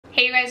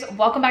Hey you guys,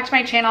 welcome back to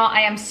my channel.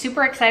 I am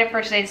super excited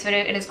for today's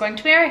video. It is going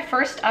to be my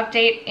first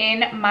update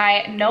in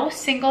my No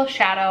Single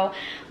Shadow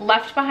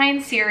Left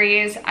Behind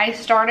series. I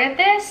started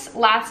this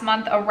last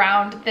month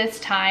around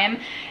this time,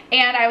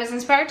 and I was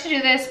inspired to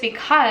do this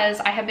because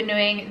I have been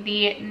doing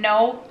the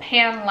No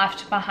Pan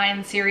Left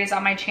Behind series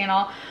on my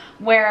channel,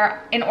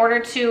 where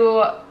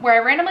I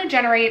randomly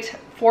generate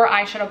 4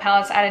 eyeshadow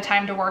palettes at a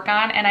time to work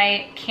on, and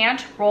I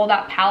can't roll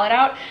that palette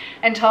out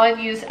until I've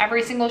used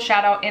every single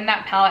shadow in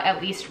that palette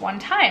at least one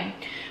time.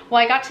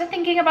 Well, I got to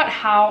thinking about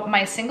how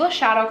my single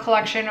shadow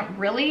collection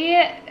really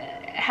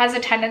has a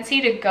tendency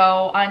to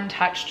go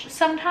untouched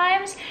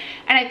sometimes,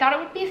 and I thought it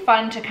would be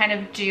fun to kind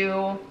of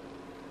do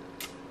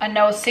a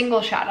no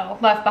single shadow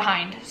left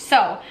behind.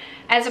 So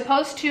as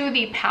opposed to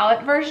the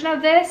palette version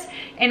of this,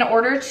 in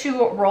order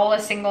to roll a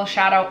single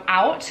shadow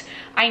out,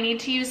 I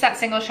need to use that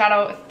single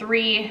shadow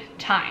 3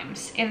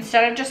 times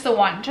instead of just the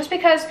one. Just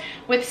because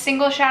with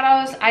single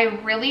shadows,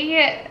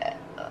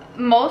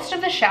 most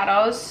of the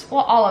shadows,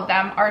 well, all of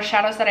them are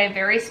shadows that I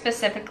very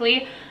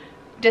specifically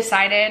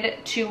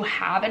decided to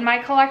have in my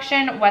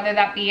collection, whether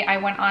that be I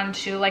went on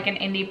to like an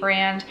indie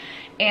brand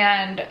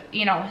and,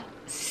 you know,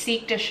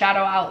 seeked a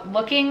shadow out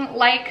looking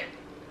like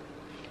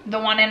the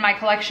one in my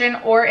collection,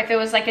 or if it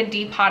was like a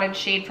depotted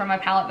shade from a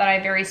palette that I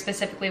very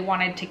specifically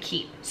wanted to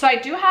keep. So I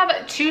do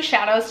have 2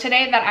 shadows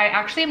today that I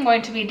actually am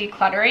going to be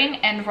decluttering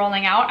and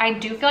rolling out. I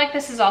do feel like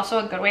this is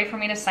also a good way for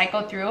me to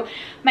cycle through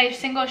my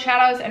single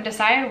shadows and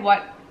decide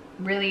what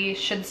really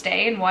should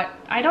stay and what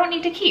I don't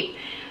need to keep.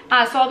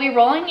 So I'll be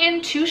rolling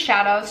in 2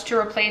 shadows to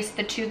replace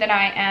the 2 that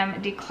I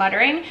am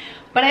decluttering.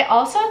 But I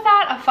also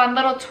thought a fun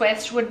little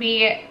twist would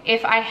be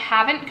if I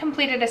haven't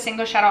completed a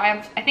single shadow. I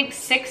have, I think,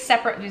 6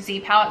 separate Z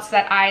palettes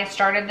that I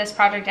started this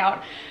project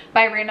out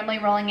by randomly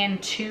rolling in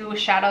 2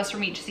 shadows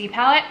from each Z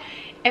palette.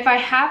 If I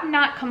have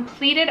not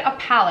completed a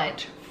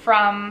palette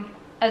from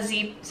a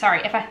Z,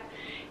 sorry,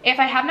 if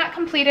I have not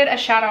completed a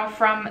shadow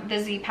from the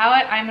Z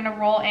palette, I'm gonna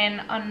roll in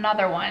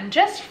another one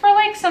just for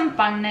like some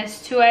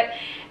funness to it,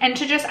 and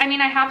to just, I mean,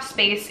 I have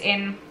space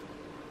in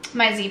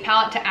my Z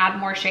palette to add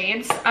more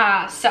shades.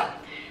 So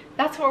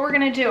that's what we're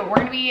gonna do. We're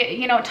gonna be,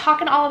 you know,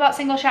 talking all about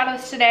single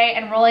shadows today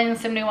and rolling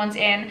some new ones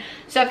in.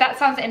 So if that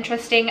sounds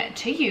interesting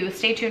to you,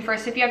 stay tuned.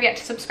 First, if you have yet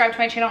to subscribe to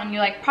my channel and you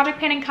like project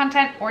planning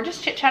content or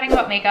just chit-chatting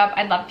about makeup,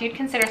 I'd love if you'd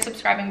consider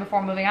subscribing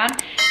before moving on.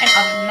 And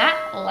other than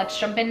that, let's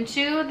jump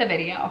into the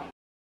video.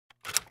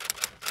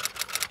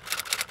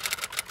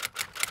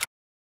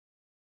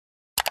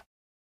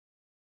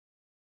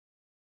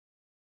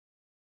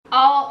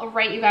 All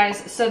right, you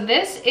guys, so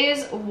this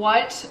is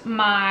what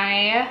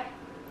my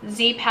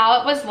Z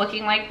palette was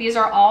looking like. These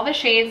are all the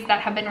shades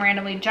that have been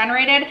randomly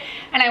generated,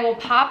 and I will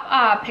pop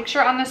a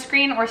picture on the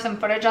screen or some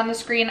footage on the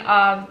screen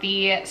of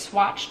the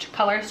swatched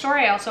color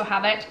story. I also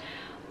have it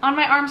on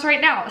my arms right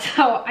now,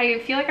 so I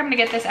feel like I'm gonna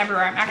get this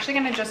everywhere. I'm actually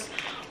gonna just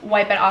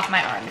wipe it off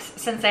my arms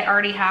since I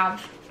already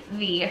have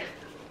the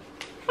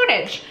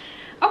footage.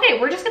 Okay,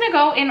 we're just gonna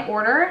go in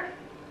order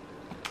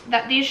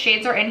that these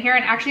shades are in here,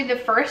 and actually the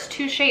first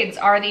 2 shades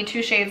are the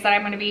 2 shades that I'm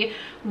going to be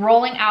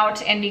rolling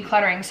out and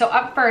decluttering. So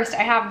up first,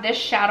 I have this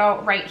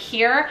shadow right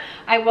here.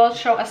 I will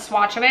show a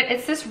swatch of it.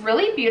 It's this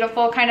really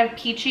beautiful kind of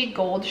peachy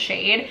gold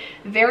shade,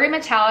 very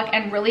metallic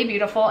and really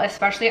beautiful,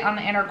 especially on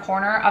the inner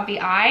corner of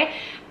the eye.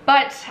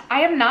 But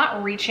I am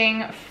not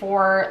reaching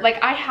for,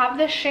 like, I have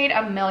this shade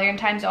a million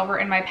times over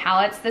in my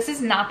palettes. This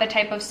is not the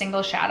type of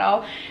single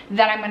shadow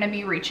that I'm going to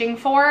be reaching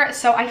for.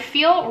 So I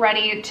feel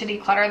ready to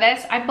declutter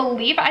this. I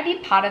believe I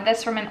depotted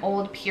this from an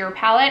old Pure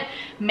palette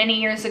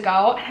many years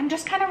ago, and I'm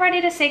just kind of ready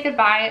to say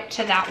goodbye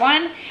to that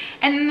one.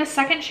 And then the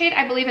second shade,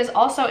 I believe, is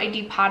also a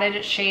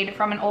depotted shade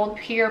from an old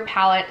Pure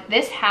palette.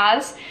 This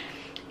has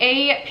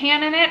a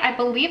pan in it. I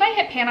believe I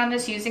hit pan on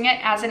this using it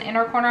as an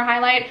inner corner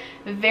highlight.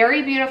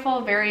 Very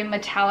beautiful, very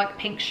metallic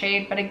pink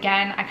shade, but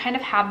again, I kind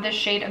of have this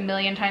shade a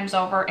million times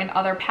over in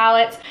other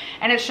palettes,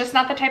 and it's just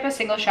not the type of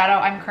single shadow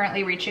I'm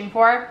currently reaching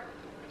for.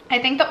 I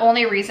think the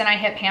only reason I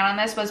hit pan on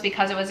this was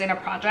because it was in a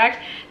project,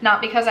 not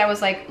because I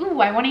was like,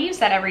 ooh, I want to use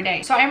that every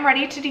day. So I'm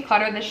ready to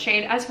declutter this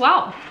shade as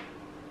well.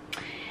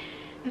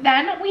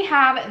 Then we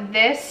have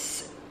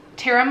this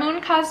Terra Moon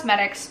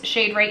Cosmetics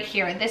shade right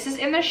here. This is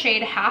in the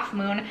shade Half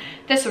Moon.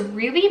 This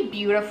really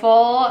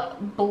beautiful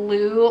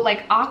blue,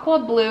 like aqua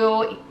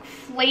blue,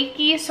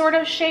 flaky sort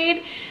of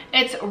shade.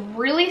 It's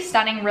really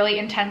stunning, really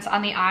intense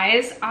on the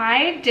eyes.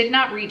 I did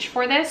not reach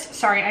for this.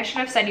 Sorry, I should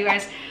have said, you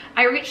guys,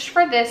 I reached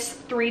for this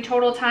 3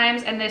 total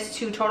times and this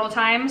 2 total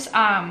times,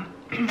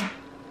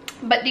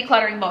 but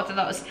decluttering both of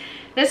those.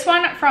 This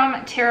one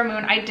from Terra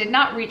Moon I did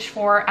not reach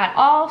for at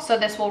all, so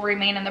this will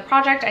remain in the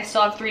project. I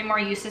still have 3 more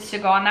uses to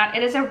go on that.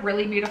 It is a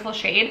really beautiful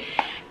shade,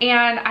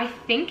 and I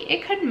think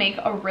it could make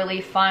a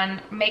really fun,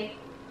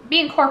 be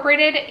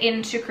incorporated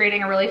into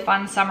creating a really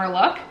fun summer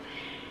look.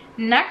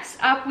 Next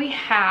up, we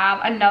have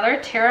another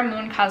Terra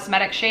Moon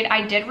Cosmetic shade.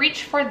 I did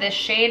reach for this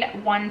shade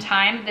one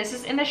time. This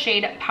is in the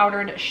shade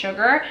Powdered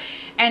Sugar.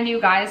 And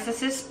you guys,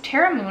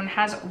 Terra Moon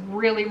has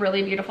really,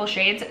 really beautiful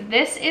shades.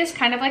 This is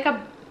kind of like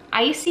a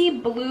icy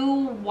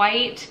blue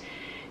white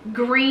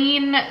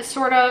green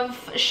sort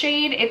of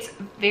shade. It's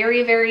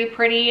very, very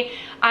pretty.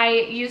 I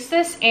use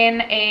this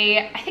in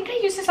I think I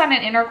used this on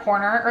an inner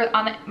corner, or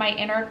on my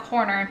inner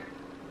corner,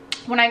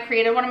 when I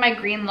created one of my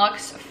green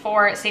looks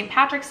for St.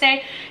 Patrick's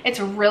Day. It's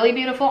really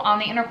beautiful on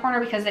the inner corner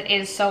because it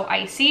is so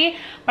icy,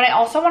 but I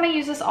also want to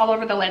use this all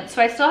over the lid.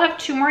 So I still have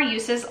 2 more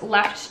uses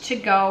left to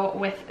go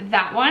with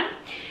that one.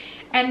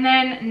 And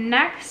then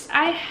next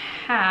I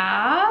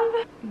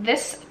have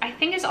this, I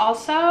think is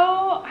also,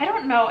 I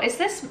don't know, is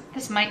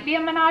this might be a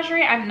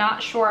Menagerie. I'm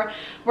not sure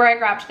where I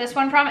grabbed this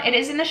one from. It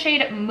is in the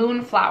shade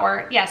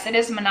Moonflower. Yes, it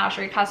is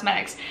Menagerie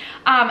Cosmetics.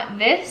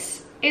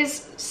 This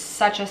is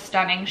such a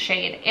stunning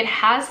shade. It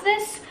has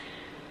this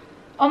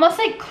almost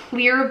like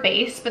clear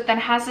base, but then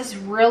has this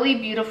really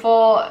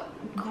beautiful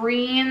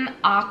green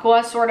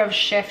aqua sort of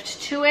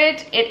shift to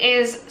it. It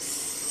is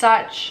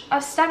such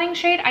a stunning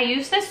shade. I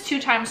used this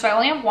 2 times, so I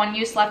only have 1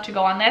 use left to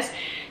go on this.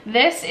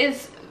 This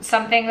is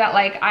something that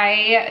like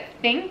I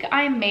think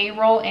I may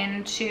roll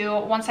into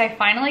once I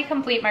finally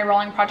complete my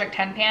Rolling Project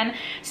 10 pan,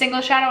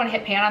 single shadow and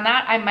hit pan on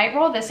that. I might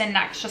roll this in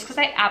next just because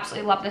I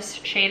absolutely love this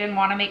shade and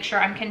want to make sure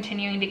I'm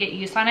continuing to get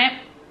use on it.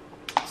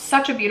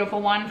 Such a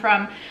beautiful one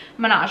from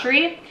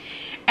Menagerie.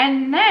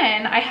 And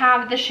then I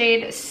have the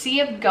shade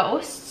Sea of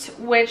Ghosts,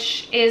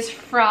 which is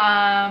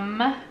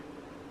from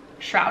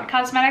Shroud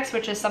Cosmetics,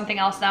 which is something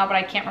else now, but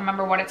I can't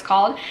remember what it's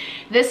called.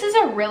 This is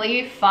a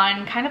really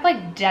fun kind of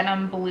like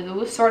denim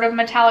blue sort of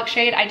metallic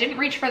shade. I didn't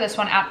reach for this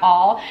one at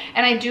all,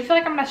 and I do feel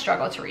like I'm gonna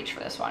struggle to reach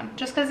for this one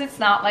just because it's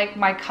not like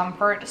my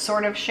comfort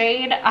sort of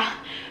shade,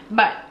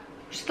 but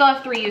still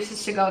have 3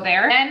 uses to go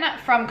there. Then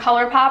from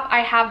ColourPop, I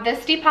have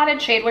this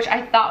depotted shade, which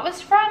I thought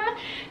was from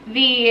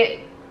the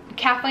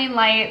Kathleen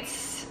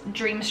Lights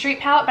Dream Street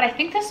palette, but I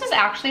think this was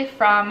actually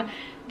from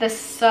the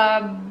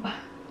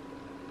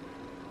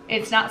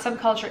it's not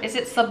Subculture, is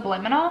it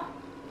Subliminal?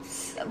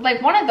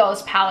 Like one of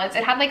those palettes.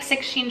 It had like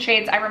 16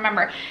 shades, I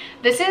remember.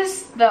 This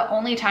is the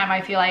only time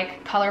I feel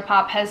like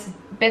ColourPop has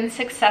been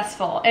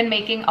successful in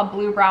making a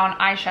blue-brown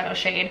eyeshadow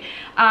shade.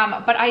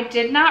 But I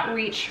did not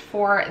reach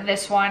for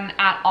this one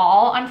at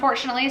all,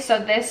 unfortunately. So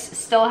this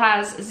still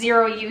has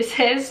 0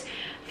 uses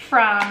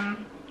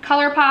from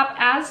ColourPop,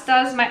 as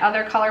does my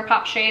other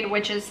ColourPop shade,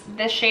 which is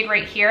this shade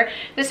right here.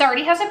 This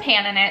already has a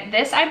pan in it.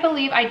 This, I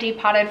believe, I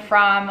depotted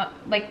from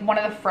like one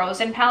of the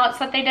Frozen palettes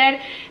that they did.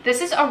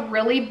 This is a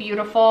really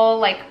beautiful,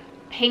 like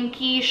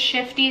pinky,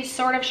 shifty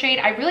sort of shade.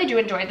 I really do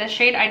enjoy this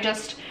shade. I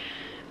just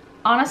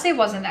honestly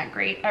wasn't that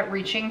great at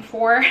reaching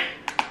for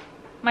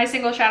my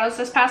single shadows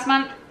this past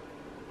month.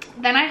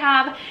 Then I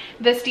have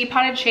this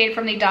depotted shade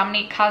from the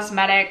Dominique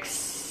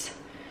Cosmetics.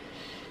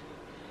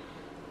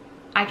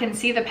 I can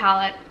see the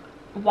palette.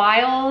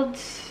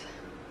 Wanderlust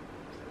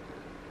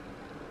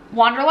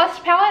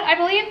palette, I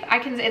believe.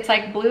 It's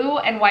like blue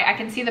and white. I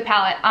can see the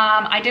palette.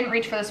 I didn't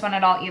reach for this one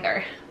at all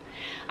either.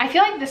 I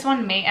feel like this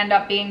one may end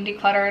up being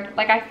decluttered.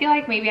 Like I feel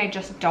like maybe I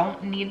just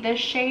don't need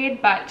this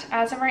shade, but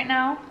as of right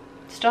now,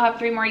 still have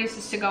 3 more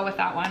uses to go with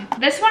that one.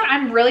 This one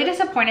I'm really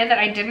disappointed that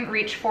I didn't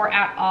reach for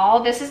at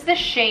all. This is the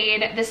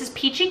shade, this is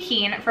Peachy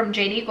Keen from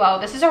JD Glow.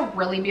 This is a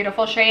really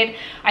beautiful shade.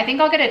 I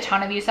think I'll get a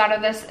ton of use out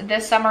of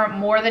this summer,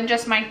 more than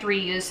just my 3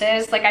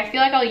 uses. Like I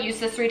feel like I'll use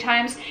this 3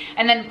 times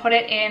and then put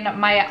it in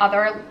my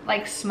other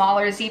like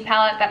smaller Z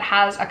palette that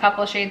has a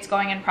couple of shades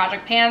going in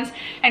Project Pans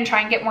and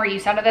try and get more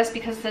use out of this,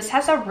 because this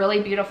has a really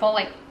beautiful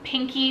like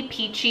pinky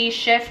peachy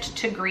shift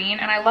to green,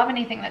 and I love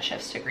anything that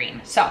shifts to green.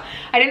 So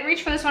I didn't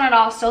reach for this one at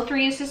all. Still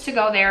 3 uses to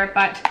go there,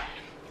 but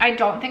I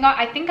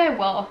think I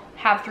will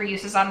have 3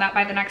 uses on that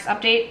by the next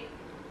update.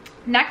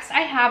 Next,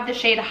 I have the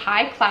shade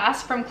High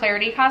Class from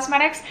Clarity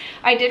Cosmetics.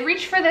 I did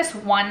reach for this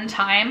 1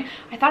 time.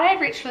 I thought I had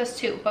reached for this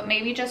 2, but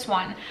maybe just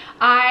 1.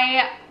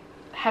 I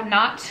have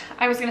not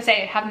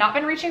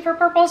been reaching for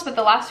purples, but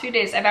the last few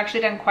days I've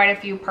actually done quite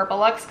a few purple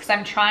looks because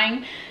I'm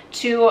trying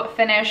to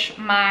finish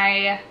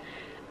my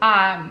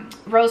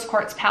Rose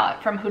Quartz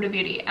palette from Huda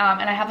Beauty,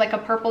 and I have like a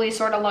purpley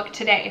sort of look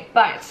today,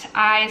 but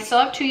I still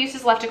have 2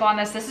 uses left to go on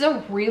this. This is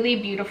a really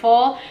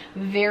beautiful,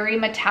 very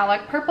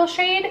metallic purple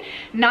shade.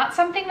 Not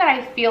something that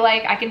I feel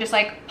like I can just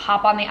like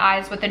pop on the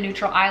eyes with a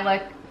neutral eye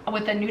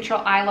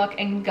look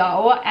and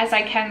go, as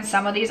I can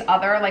some of these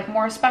other like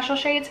more special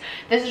shades.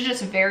 This is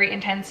just very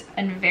intense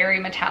and very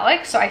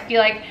metallic, so I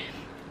feel like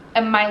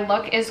my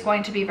look is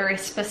going to be very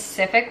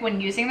specific when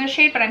using this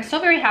shade, but I'm still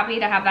very happy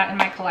to have that in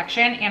my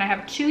collection, and I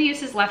have 2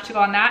 uses left to go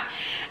on that.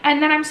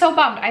 And then I'm so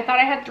bummed. I thought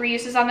I had 3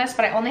 uses on this,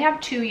 but I only have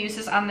 2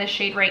 uses on this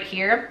shade right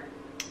here.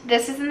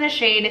 This is in the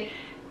shade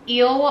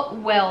Eel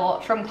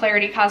Will from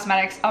Clarity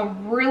Cosmetics, a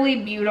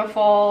really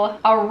beautiful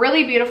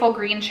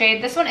green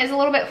shade. This one is a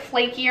little bit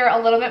flakier, a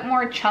little bit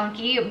more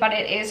chunky, but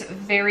it is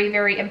very,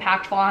 very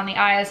impactful on the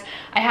eyes.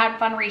 I had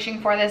fun reaching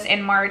for this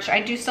in March.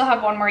 I do still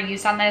have 1 more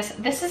use on this.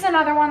 This is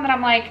another one that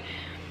I'm like,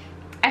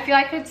 I feel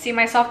I could see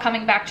myself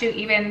coming back to,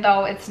 even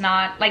though it's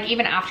not, like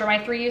even after my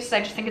 3 uses. I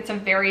just think it's a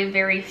very,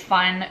 very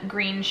fun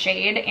green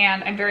shade,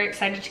 and I'm very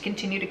excited to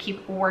continue to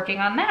keep working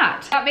on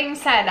that. That being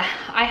said,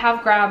 I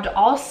have grabbed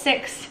all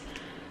 6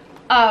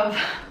 of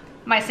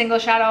my single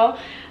shadow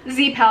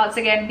Z palettes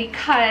again,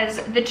 because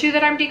the two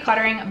that I'm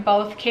decluttering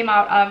both came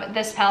out of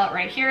this palette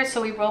right here.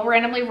 So we will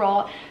randomly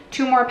roll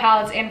 2 more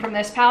palettes in from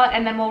this palette,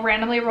 and then we'll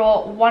randomly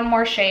roll 1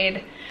 more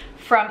shade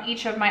from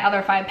each of my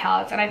other 5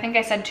 palettes. And I think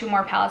I said 2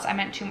 more palettes, I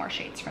meant 2 more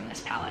shades from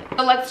this palette.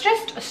 So let's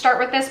just start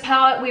with this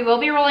palette. We will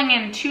be rolling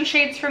in 2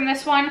 shades from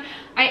this one.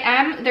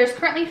 There's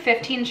currently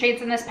 15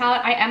 shades in this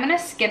palette. I am gonna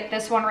skip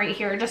this one right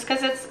here just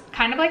because it's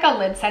kind of like a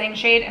lid setting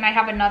shade, and I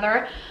have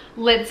another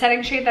lid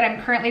setting shade that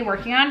I'm currently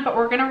working on, but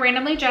we're gonna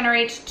randomly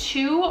generate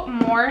 2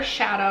 more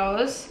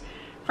shadows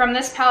from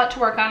this palette to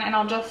work on, and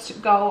I'll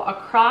just go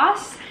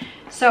across.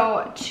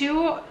 So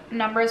 2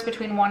 numbers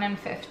between 1 and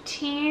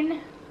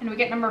 15, and we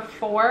get number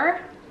 4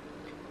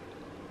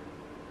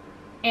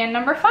 and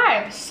number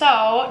 5.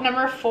 So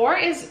number 4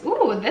 is,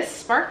 ooh, this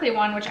sparkly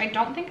one, which I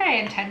don't think I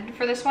intended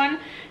for this one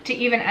to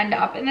even end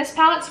up in this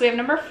palette. So we have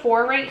number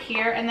 4 right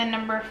here, and then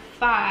number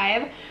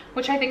 5,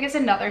 which I think is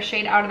another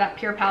shade out of that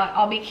pure palette.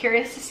 I'll be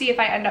curious to see if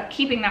I end up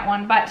keeping that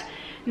one. But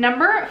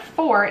number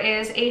 4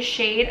 is a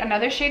shade,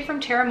 another shade from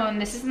Terra Moon.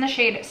 This is in the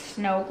shade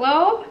Snow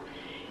Globe.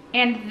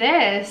 And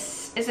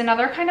this is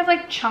another kind of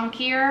like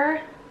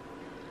chunkier,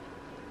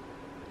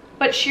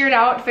 but sheared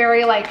out,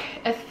 very like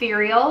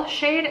ethereal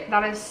shade.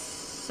 That is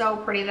so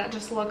pretty. That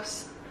just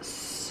looks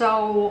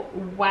so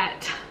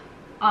wet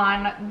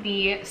on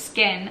the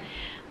skin.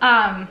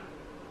 Kind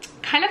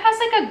of has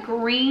like a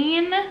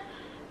green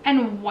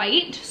and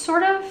white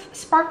sort of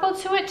sparkle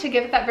to it to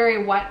give it that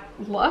very wet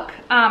look.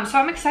 So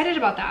I'm excited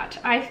about that.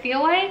 I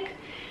feel like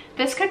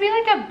this could be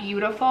like a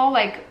beautiful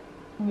like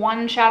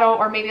one shadow,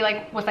 or maybe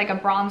like with like a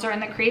bronzer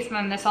in the crease and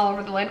then this all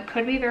over the lid.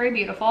 Could be very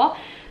beautiful.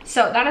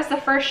 So that is the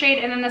first shade,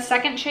 and then the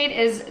second shade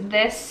is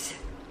this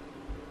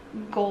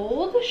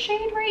gold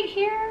shade right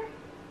here,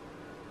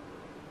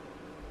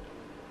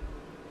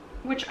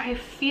 which I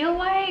feel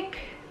like,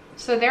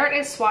 so there it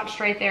is swatched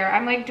right there.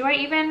 I'm like, do I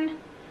even,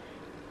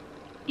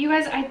 you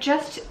guys,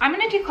 I'm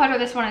gonna declutter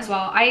this one as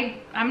well. I'm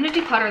gonna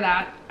declutter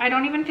that. I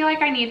don't even feel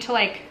like I need to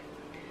like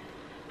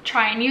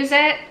try and use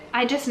it.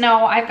 I just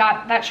know I've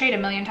got that shade a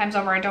million times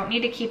over. I don't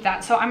need to keep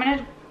that. So I'm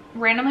gonna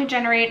randomly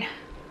generate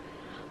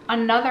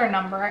another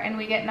number, and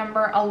we get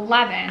number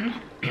 11.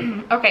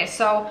 Okay,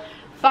 so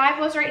 5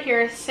 was right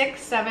here,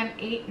 6, 7,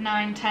 8,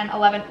 9, 10,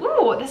 11.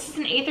 Ooh, this is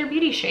an Aether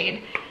Beauty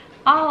shade.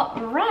 All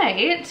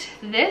right,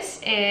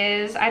 this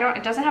is,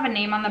 it doesn't have a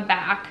name on the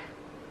back.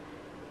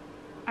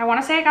 I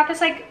want to say I got this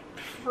like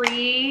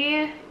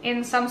free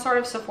in some sort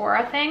of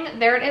Sephora thing.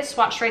 There it is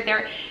swatched right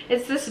there.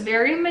 It's this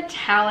very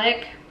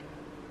metallic,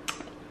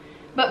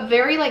 but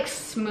very like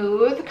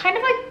smooth, kind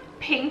of like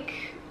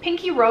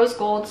pinky rose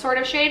gold sort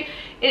of shade.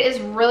 It is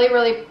really,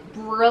 really,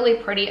 really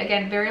pretty.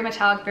 Again, very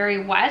metallic,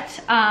 very wet.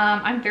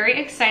 I'm very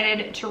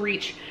excited to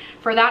reach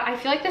for that. I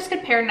feel like this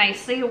could pair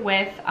nicely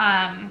with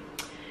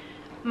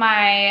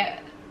my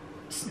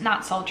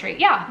my sultry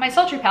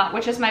palette,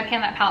 which is my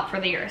Pan palette for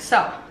the year.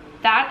 So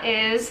that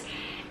is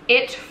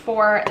it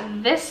for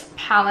this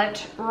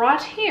palette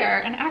right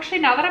here. And actually,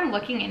 now that I'm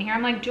looking in here,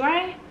 I'm like,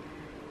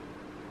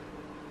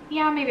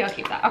 yeah, maybe I'll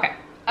keep that.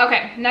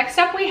 Okay, next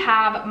up we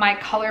have my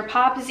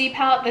ColourPop Z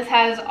palette. This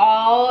has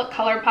all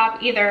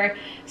ColourPop, either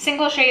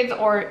single shades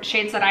or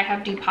shades that I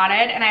have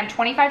depotted, and I have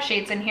 25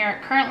 shades in here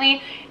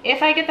currently.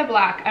 If I get the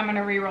black, I'm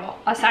gonna re-roll.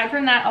 Aside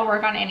from that, I'll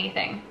work on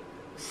anything.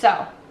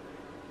 So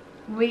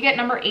we get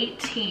number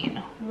 18.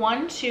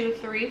 1, 2,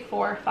 3,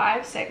 4,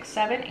 5, 6,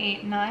 7,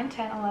 8, 9,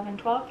 10, 11,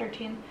 12,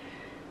 13.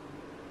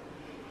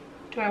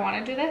 Do I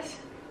want to do this?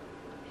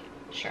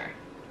 Sure.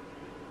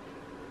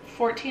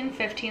 14,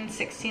 15,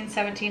 16,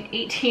 17,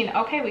 18.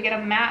 Okay, we get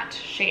a matte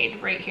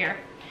shade right here.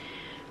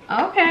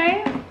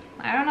 Okay,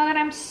 I don't know that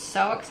I'm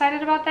so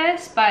excited about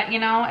this, but you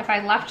know, if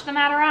I left the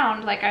matte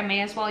around, like I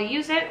may as well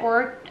use it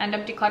or end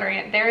up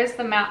decluttering it. There is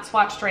the matte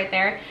swatched right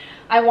there.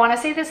 I want to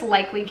say this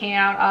likely came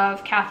out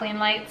of Kathleen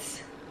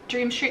Light's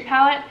Dream Street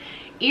palette.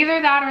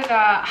 Either that or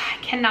I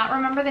cannot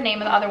remember the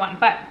name of the other one,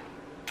 but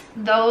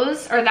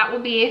that will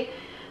be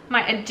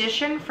my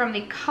addition from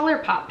the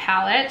ColourPop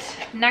palette.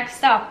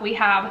 Next up, we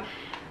have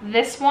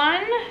this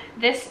one.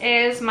 This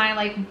is my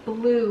like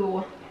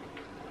blue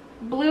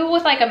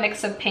with like a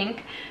mix of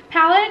pink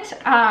palette,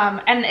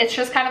 and it's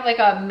just kind of like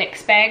a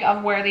mixed bag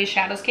of where these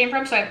shadows came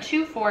from. So I have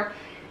 2, 4,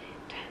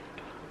 10,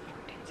 12,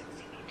 14,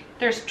 16, 18.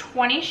 There's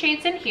 20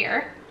 shades in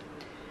here,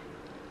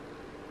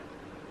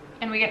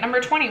 and we get number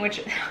 20,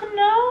 which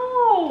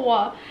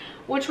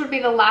which would be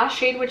the last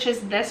shade, which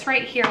is this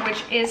right here,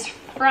 which is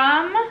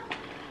from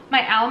my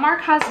Alamar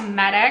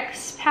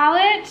Cosmetics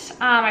palette.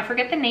 I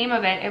forget the name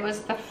of it. It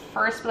was the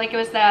first, like it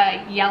was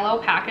the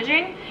yellow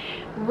packaging.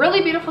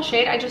 Really beautiful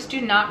shade. I just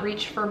do not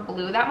reach for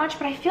blue that much,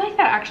 but I feel like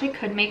that actually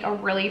could make a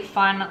really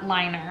fun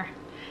liner.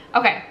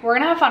 Okay, we're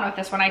gonna have fun with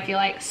this one, I feel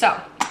like.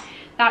 So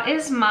that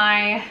is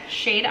my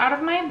shade out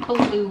of my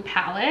blue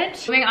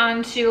palette. Moving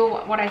on to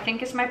what I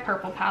think is my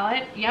purple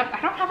palette. Yep, I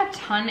don't have a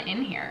ton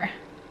in here.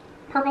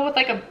 Purple with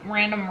like a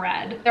random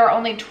red. There are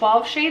only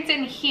 12 shades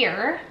in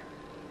here,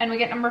 and we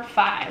get number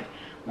 5.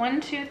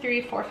 1, 2,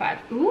 3, 4,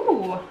 5.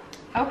 Ooh,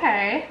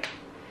 okay.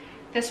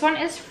 This one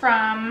is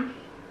from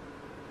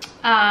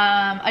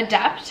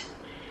Adept.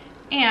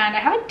 And I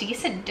have a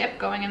decent dip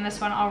going in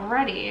this one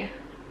already.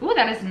 Ooh,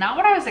 that is not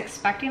what I was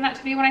expecting that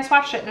to be when I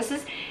swatched it. This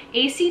is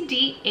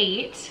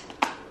ACD8.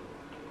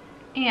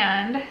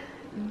 And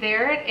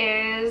there it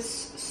is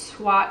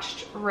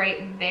swatched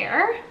right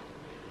there.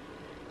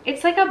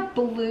 It's like a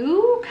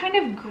blue kind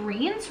of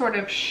green sort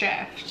of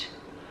shift.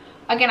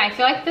 Again, I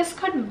feel like this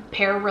could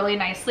pair really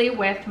nicely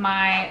with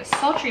my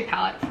sultry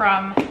palette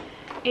from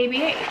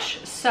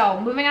ABH. So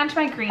moving on to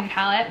my green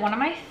palette, one of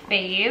my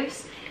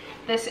faves.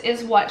 This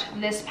is what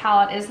this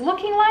palette is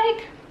looking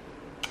like.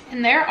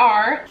 And there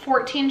are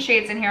 14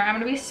 shades in here. I'm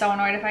gonna be so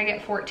annoyed if I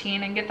get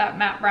 14 and get that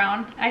matte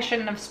brown. I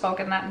shouldn't have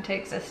spoken that into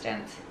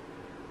existence.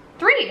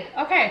 3,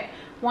 okay.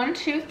 1,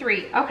 2,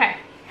 3, okay.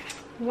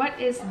 What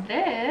is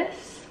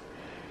this?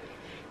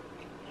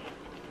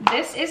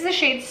 This is the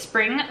shade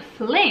Spring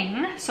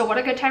Fling. So what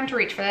a good time to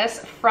reach for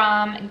this,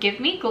 from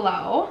Give Me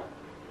Glow.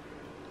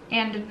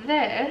 And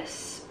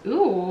this,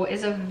 ooh,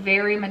 is a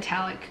very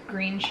metallic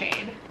green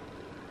shade.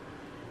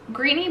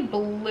 Greeny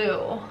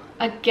blue.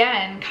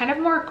 Again, kind of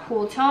more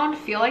cool toned.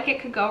 Feel like it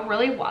could go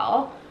really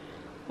well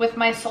with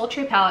my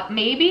sultry palette.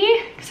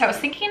 Maybe, because I was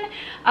thinking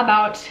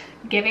about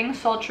giving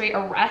sultry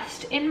a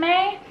rest in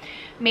May.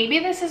 Maybe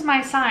this is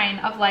my sign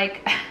of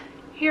like,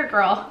 here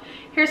girl,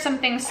 here's some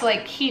things to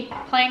like keep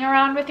playing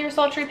around with your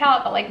sultry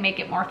palette, but like make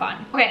it more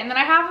fun. Okay, and then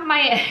I have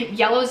my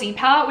yellow Z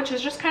palette, which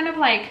is just kind of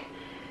like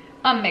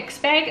a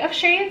mixed bag of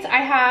shades. I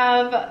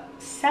have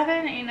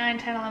 7, 8, 9,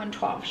 10, 11,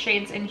 12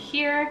 shades in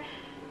here.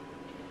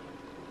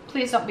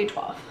 Please don't be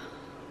 12.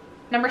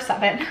 Number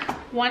 7.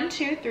 1,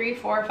 2, 3,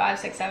 4, 5,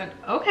 6, 7.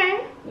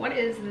 Okay, what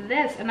is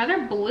this?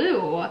 Another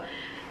blue.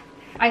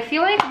 I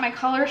feel like my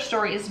color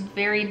story is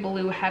very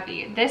blue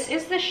heavy. This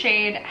is the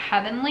shade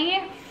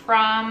Heavenly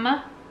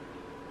from,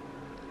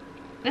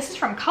 this is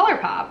from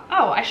ColourPop.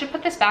 Oh, I should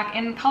put this back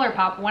in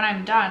ColourPop when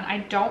I'm done. I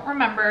don't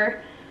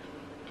remember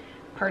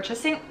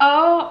purchasing,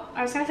 oh,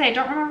 I was gonna say, I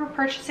don't remember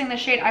purchasing the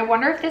shade. I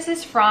wonder if this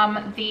is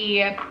from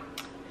the,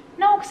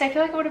 no, because I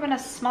feel like it would have been a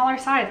smaller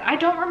size. I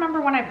don't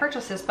remember when I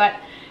purchased this, but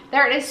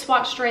there it is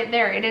swatched right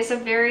there. It is a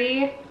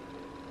very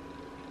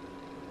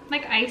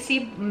like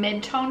icy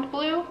mid-toned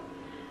blue.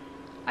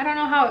 I don't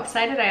know how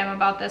excited I am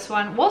about this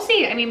one. We'll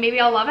see. I mean, maybe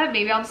I'll love it.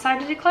 Maybe I'll decide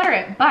to declutter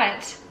it,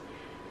 but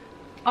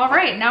all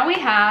right, now we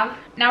have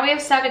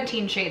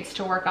 17 shades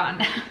to work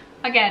on.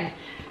 Again,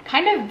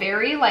 kind of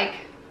very like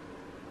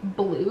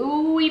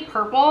bluey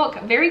purple,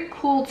 very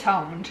cool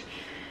toned,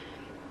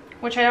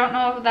 which I don't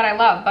know that I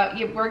love, but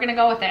we're gonna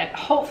go with it.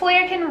 Hopefully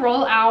I can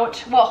roll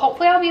out, well,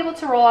 hopefully I'll be able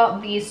to roll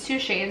out these 2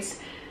 shades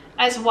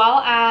as well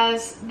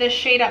as this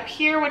shade up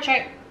here, which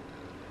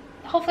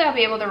hopefully I'll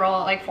be able to roll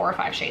out like 4 or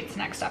 5 shades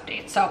next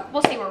update. So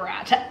we'll see where we're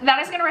at.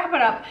 That is gonna wrap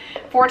it up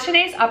for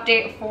today's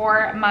update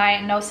for my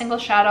No Single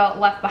Shadow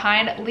Left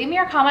Behind. Leave me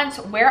your comments.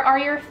 Where are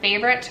your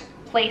favorite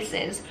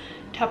places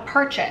to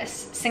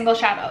purchase single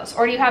shadows?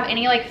 Or do you have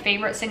any like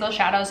favorite single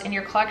shadows in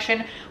your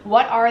collection?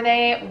 What are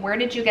they? Where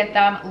did you get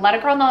them? Let a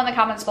girl know in the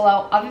comments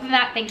below. Other than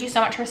that, thank you so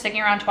much for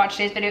sticking around to watch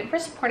today's video and for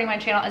supporting my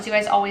channel as you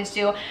guys always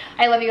do.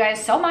 I love you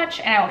guys so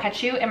much, and I will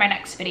catch you in my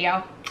next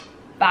video.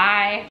 Bye.